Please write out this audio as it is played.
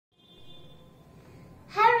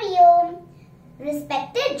Hariom.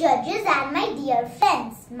 Respected judges and my dear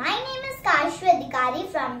friends, my name is Kashvi Adhikari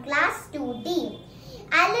from class 2D.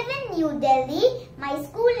 I live in New Delhi. My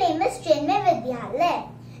school name is Chinmay Vidyalaya.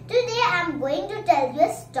 Today I am going to tell you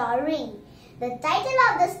a story. The title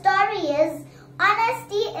of the story is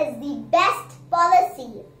Honesty is the Best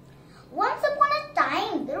Policy. Once upon a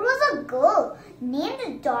time, there was a girl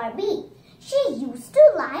named Dorby. She used to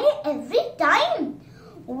lie every time.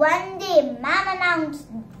 One day, Ma'am announced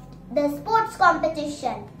the sports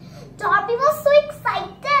competition. Dorby was so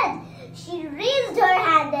excited. She raised her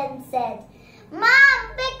hand and said, "Ma'am,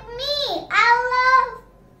 pick me. I love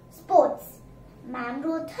sports." Ma'am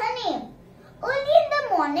wrote her name. Early in the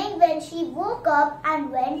morning when she woke up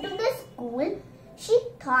and went to the school, she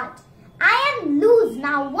thought, "I am loose.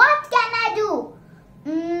 Now what can I do?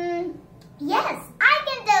 Yes, I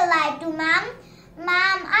can tell lie to Ma'am.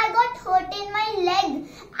 Ma'am, I got hurt in my leg.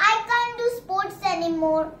 I can't do sports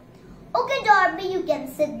anymore." "Okay, Dorby, you can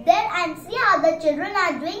sit there and see how the children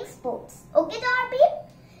are doing sports." "Okay, Dorby."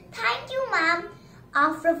 "Thank you, Ma'am."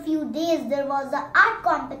 After a few days, there was an art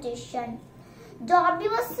competition.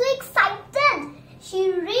 Dorby was so excited. She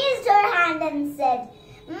raised her hand and said,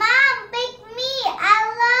 "Ma'am, pick me. I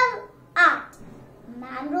love art."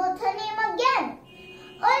 Ma'am wrote her name again.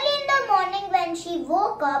 Early in the morning when she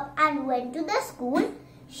woke up and went to the school,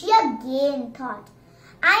 she again thought,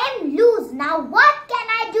 "I am loose. Now what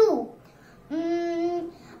can I do?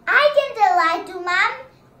 I can tell lie to Ma'am.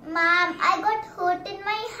 Ma'am, I got hurt in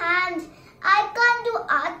my hand. I can't do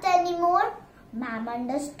art anymore." Ma'am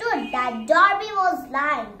understood that Dorby was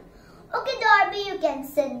lying. "Okay, Dorby, you can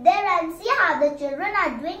sit there and see how the children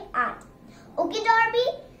are doing art." "Okay, Dorby."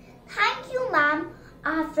 "Thank you, Ma'am."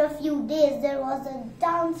 After a few days, there was a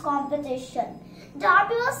dance competition.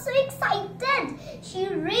 Dorby was so excited. She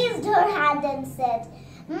raised her hand and said,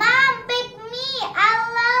 "Ma'am, pick me. I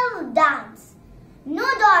love dance." "No,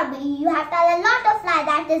 Dorby, you have told a lot of lie.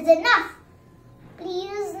 That is enough."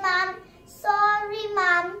 "Please, Ma'am." "Sorry,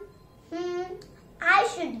 Ma'am." I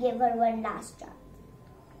should give her one last chance."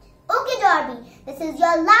 "Okay, Dorby, this is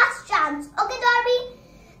your last chance." "Okay, Dorby."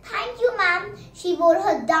 "Thank you, Ma'am." She wore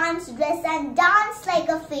her dance dress and danced like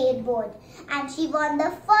a fadeboard. And she won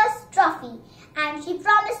the first trophy. And she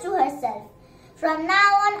promised to herself, "From now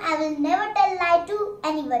on, I will never tell lie to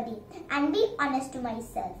anybody and be honest to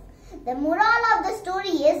myself." The moral of the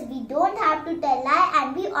story is we don't have to tell lie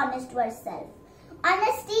and be honest to ourselves.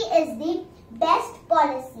 Honesty is the best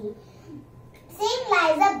policy. Saying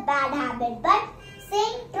lie is a bad habit, but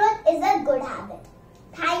saying truth is a good habit.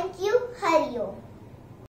 Thank you. Hariom.